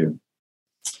art too.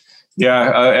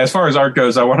 Yeah, as far as art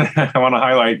goes, I want to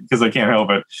highlight because I can't help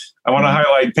it. I want to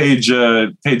highlight page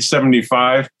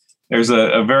 75. There's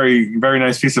a very, very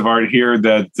nice piece of art here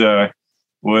that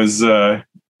was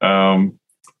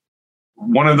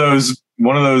one of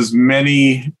those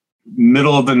many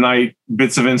middle of the night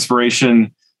bits of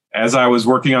inspiration as I was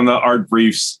working on the art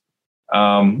briefs.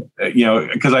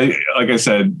 Because like I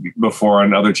said before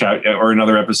on other chat or in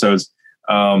other episodes,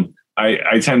 I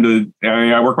tend to,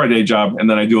 I work my day job and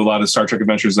then I do a lot of Star Trek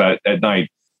adventures at night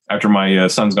after my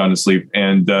son's gone to sleep.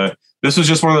 And this was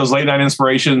just one of those late night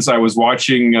inspirations. I was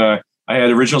watching, I had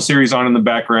original series on in the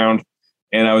background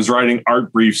and I was writing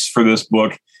art briefs for this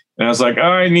book. And I was like, oh,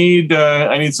 I need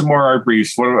some more art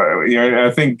briefs. What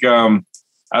I think I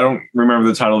don't remember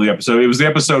the title of the episode. It was the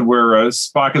episode where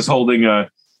Spock is holding a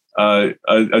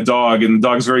dog, and the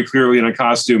dog's very clearly in a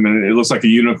costume, and it looks like a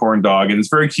unicorn dog, and it's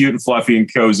very cute and fluffy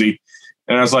and cozy.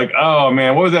 And I was like, oh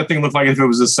man, what would that thing look like if it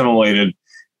was assimilated?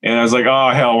 And I was like,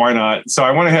 oh hell, why not? So I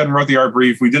went ahead and wrote the art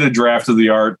brief. We did a draft of the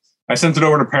art. I sent it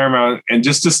over to Paramount, and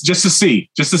just to see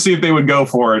if they would go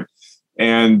for it.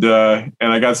 And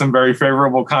I got some very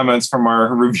favorable comments from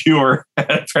our reviewer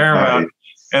at Paramount. Right.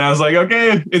 And I was like,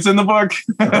 okay, it's in the book.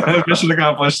 Mission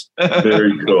accomplished.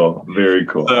 Very cool. Very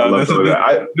cool.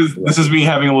 So this is me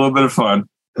having a little bit of fun.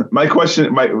 My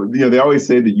question, they always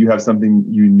say that you have something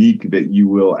unique that you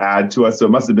will add to us. So it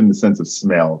must have been the sense of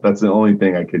smell. That's the only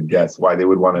thing I could guess why they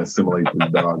would want to assimilate this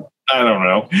dog. I don't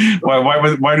know.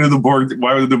 Why would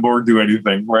the Borg do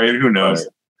anything? Right? Who knows? Right.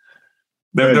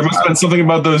 There must have been something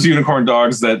about those unicorn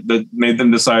dogs that made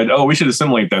them decide, oh, we should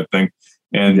assimilate that thing.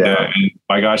 And, and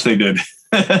my gosh, they did.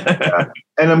 Yeah.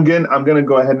 And I'm gonna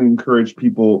go ahead and encourage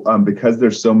people, because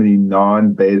there's so many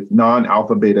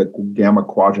non-alpha, beta, gamma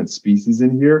quadrant species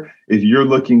in here. If you're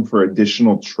looking for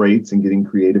additional traits and getting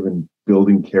creative and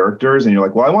building characters, and you're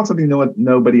like, well, I want something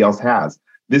nobody else has.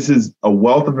 This is a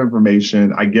wealth of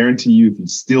information. I guarantee you, if you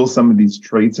steal some of these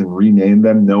traits and rename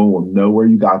them, no one will know where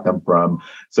you got them from.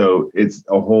 So it's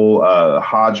a whole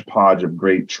hodgepodge of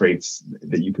great traits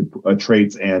that you could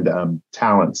traits and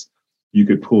talents you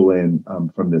could pull in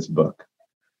from this book.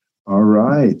 All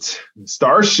right,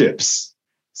 starships.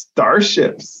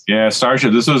 Yeah,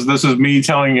 starship. This was me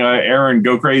telling Aaron,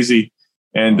 go crazy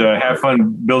and have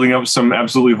fun building up some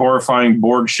absolutely horrifying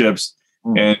Borg ships.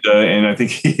 And I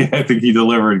think he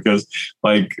delivered, because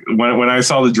like when I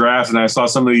saw the draft and I saw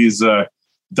some of these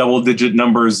double digit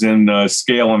numbers in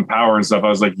scale and power and stuff, I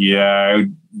was like, yeah, I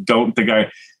don't think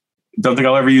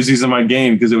I'll ever use these in my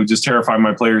game, because it would just terrify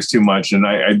my players too much, and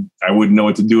I wouldn't know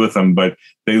what to do with them. But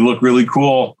they look really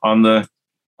cool on the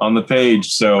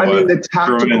page. So I mean, the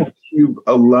tactical cube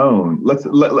alone. Let's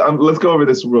go over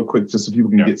this real quick, just so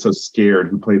people can get so scared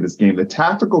who play this game. The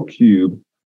tactical cube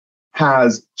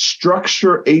has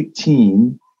structure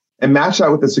 18 and match that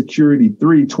with the security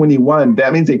 321.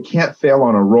 That means they can't fail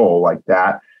on a roll like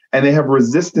that. And they have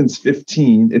resistance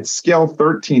 15. It's scale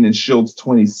 13 and shields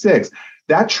 26.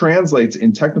 That translates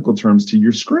in technical terms to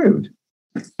you're screwed.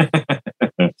 Do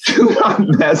not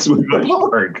mess with the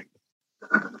Borg.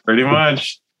 Pretty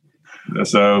much.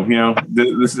 So,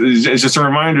 this is just a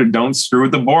reminder, don't screw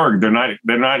with the Borg. They're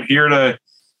not here to,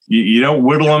 you don't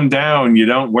whittle them down. You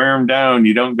don't wear them down.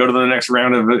 You don't go to the next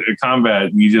round of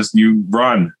combat. You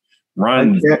run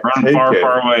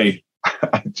far away.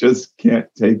 I just can't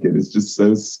take it. It's just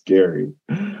so scary.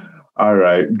 All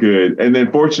right, good. And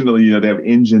then fortunately, they have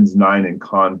engines 9 and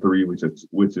con 3, which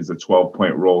is a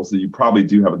 12-point roll. So you probably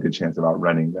do have a good chance of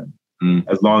outrunning them.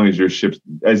 As long as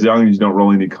as long as you don't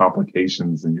roll any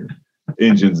complications and your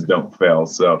engines don't fail.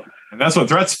 So, and that's what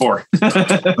threat's for.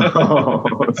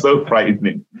 Oh, so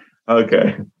frightening.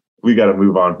 Okay, we got to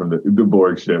move on from the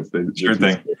Borg ships. Sure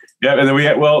thing. Yeah, and then we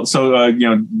had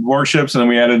Borg ships, and then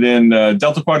we added in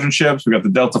Delta Quadrant ships. We got the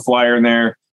Delta Flyer in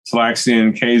there,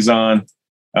 Talaxian, Kazon,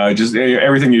 just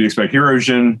everything you'd expect.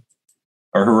 Hirogen,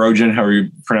 however you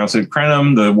pronounce it.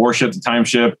 Krenim, the warship, the time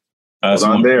ship.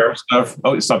 On there stuff.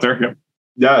 Oh, stop there. Yep.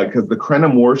 Yeah, because the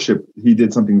Krenim warship, he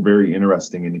did something very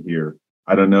interesting in here.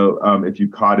 I don't know if you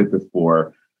caught it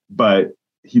before, but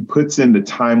he puts in the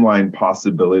timeline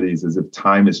possibilities as if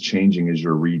time is changing as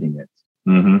you're reading it.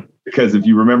 Mm-hmm. Because if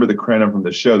you remember the Krenim from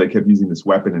the show, they kept using this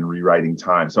weapon and rewriting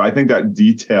time. So I think that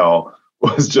detail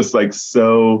was just like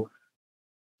so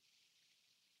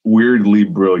weirdly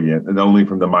brilliant, and only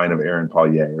from the mind of Aaron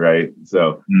Paulier, right?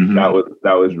 So that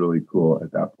was really cool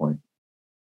at that point.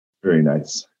 Very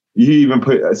nice. You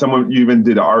even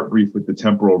did an art brief with the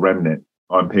temporal remnant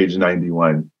on page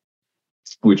 91,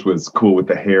 which was cool, with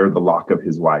the hair, the lock of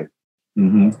his wife,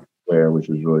 which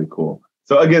was really cool.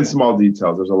 So again, small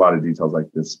details. There's a lot of details like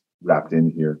this wrapped in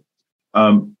here.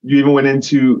 You even went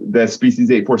into the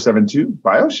species 8472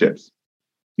 bioships.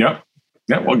 Yep.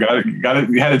 Yeah. Well, got it.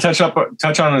 We had to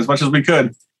touch on as much as we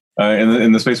could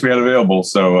in the space we had available.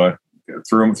 So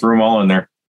threw them all in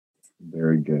there.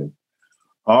 Very good.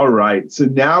 All right. So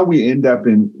now we end up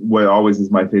in what always is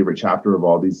my favorite chapter of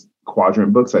all these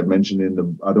quadrant books I've mentioned in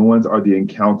the other ones, are the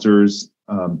encounters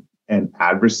and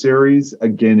adversaries.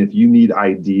 Again, if you need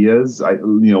ideas,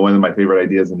 one of my favorite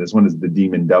ideas in this one is the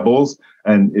demon doubles.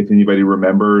 And if anybody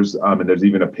remembers, and there's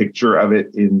even a picture of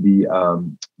it in the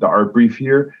art brief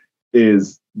here,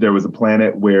 is there was a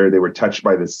planet where they were touched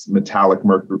by this metallic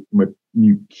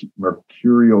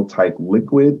mercurial type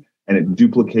liquid, and it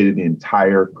duplicated the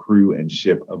entire crew and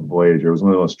ship of Voyager. It was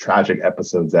one of the most tragic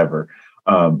episodes ever.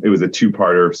 It was a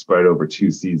 2-parter spread over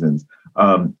 2 seasons.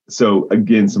 So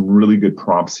again, some really good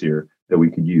prompts here that we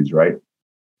could use, right?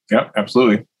 Yeah,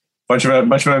 absolutely. Bunch of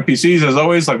NPCs as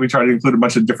always. Like we try to include a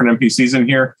bunch of different NPCs in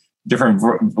here, different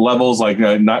levels, like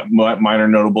not minor,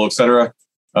 notable, etc.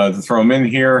 To throw them in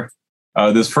here.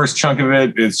 This first chunk of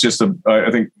it, it's just I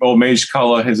think Old Mage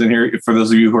Kala is in here. For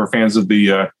those of you who are fans of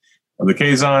the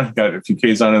Kazon, got a few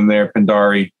Kazon in there.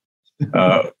 Pandari. They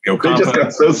just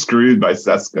got so screwed by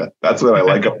Seska. That's what I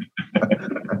like.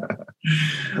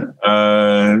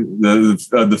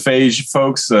 The Phage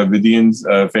folks, Vidians,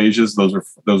 Phages,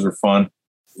 those are fun.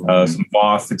 Some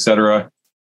Voth, etc.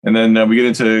 And then we get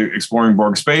into exploring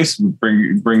Borg space.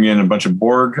 We bring in a bunch of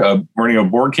Borg, running a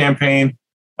Borg campaign.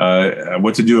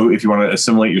 What to do if you want to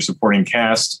assimilate your supporting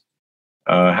cast.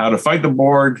 How to fight the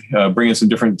Borg. Bring in some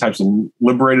different types of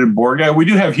liberated Borg. Yeah, we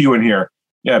do have Hugh in here.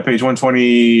 Yeah, page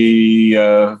 120,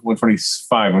 125,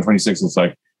 126 looks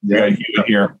like. Yeah. We got Hugh in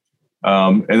here.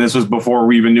 And this was before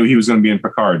we even knew he was going to be in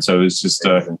Picard. So it's just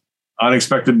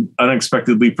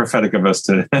unexpectedly prophetic of us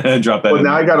to drop that. Well,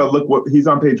 now I got to look he's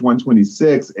on page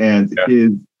 126 and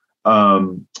his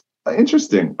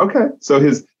interesting. Okay. So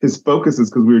his focus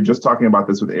is, because we were just talking about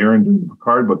this with Aaron during the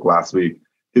Picard book last week.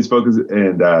 His focus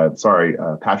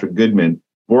Patrick Goodman,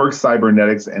 Borg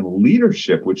cybernetics and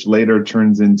leadership, which later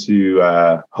turns into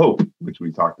hope, which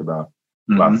we talked about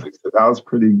last week. So that was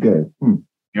pretty good.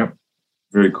 Yep.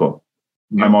 Very cool.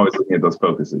 Yep. I'm always looking at those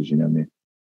focuses, you know me.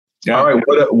 Yeah. All right,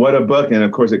 what a book. And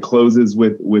of course it closes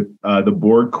with the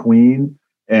Borg Queen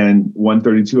and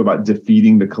 132 about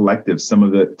defeating the collective, some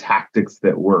of the tactics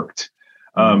that worked.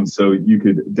 So you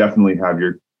could definitely have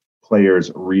your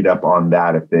players read up on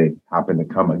that if they happen to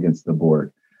come against the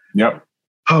Borg. Yep.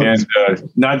 And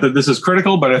not that this is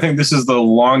critical, but I think this is the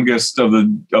longest of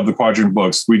the Quadrant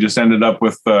books. We just ended up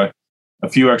with a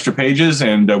few extra pages,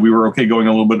 and we were okay going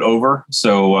a little bit over.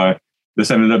 So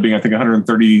this ended up being, I think,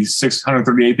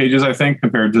 138 pages, I think,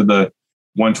 compared to the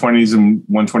 120s and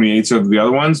 128s of the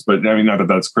other ones. But I mean, not that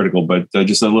that's critical, but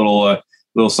just a little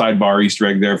sidebar Easter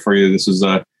egg there for you. This is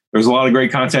there's a lot of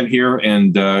great content here,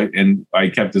 and I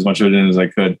kept as much of it in as I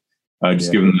could.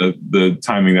 Given the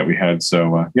timing that we had.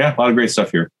 So, a lot of great stuff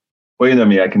here. Well, you know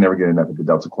me, I can never get enough of the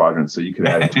Delta Quadrant, so you could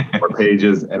add 2 more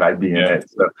pages and I'd be in it.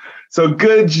 So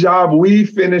good job. We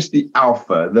finished the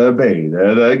Alpha, the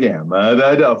Beta, the Gamma,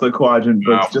 the Delta Quadrant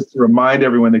books. Just to remind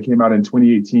everyone, they came out in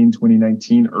 2018,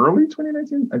 2019, early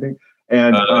 2019, I think.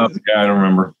 And I don't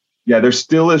remember. Yeah, they're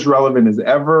still as relevant as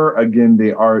ever. Again,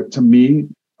 they are, to me,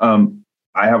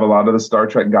 I have a lot of the Star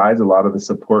Trek guides, a lot of the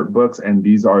support books, and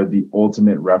these are the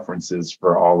ultimate references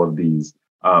for all of these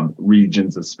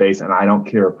regions of space. And I don't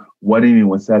care what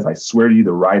anyone says. I swear to you,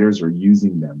 the writers are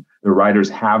using them. The writers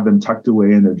have them tucked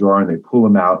away in their drawer and they pull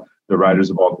them out. The writers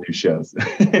of all the new shows,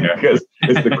 because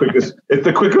it's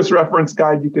the quickest reference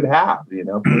guide you could have.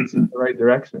 Points in the right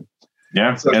direction.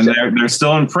 Yeah, so, and they're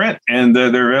still in print and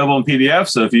they're available in PDF.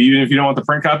 So even if you don't want the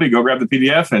print copy, go grab the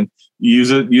PDF and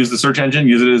use it. Use the search engine.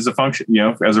 Use it as a function,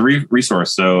 as a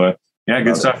resource. So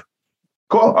good stuff.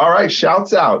 Cool. All right.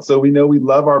 Shouts out. So we know we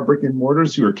love our brick and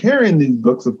mortars who are carrying these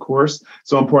books, of course.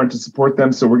 So important to support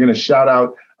them. So we're going to shout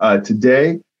out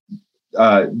today.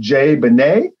 Jay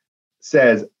Benet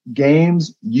says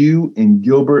Games U in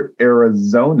Gilbert,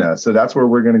 Arizona. So that's where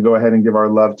we're going to go ahead and give our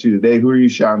love to today. Who are you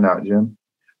shouting out, Jim?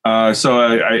 So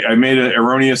I made an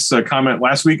erroneous comment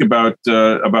last week about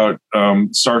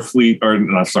Starfleet, or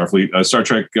not Starfleet, Star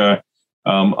Trek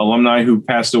alumni who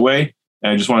passed away.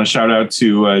 And I just want to shout out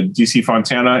to DC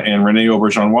Fontana and Renee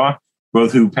Auberjonois,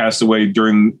 both who passed away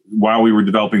while we were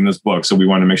developing this book. So we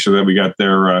want to make sure that we got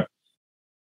their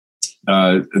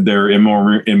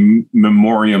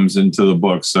memoriams into the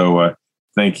book. So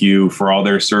thank you for all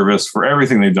their service, for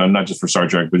everything they've done, not just for Star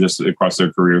Trek, but just across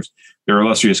their careers, their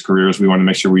illustrious careers. We want to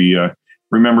make sure we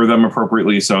remember them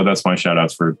appropriately. So that's my shout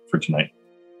outs for tonight.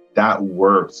 That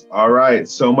works. All right.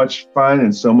 So much fun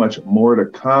and so much more to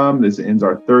come. This ends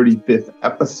our 35th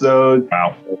episode.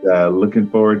 Wow. And, looking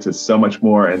forward to so much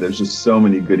more. And there's just so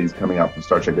many goodies coming out from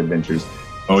Star Trek Adventures.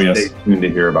 Oh, yes. Stay tuned to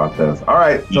hear about those. All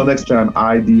right. Till next time,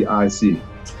 IDIC.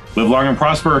 Live long and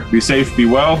prosper. Be safe. Be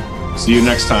well. See you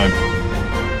next time.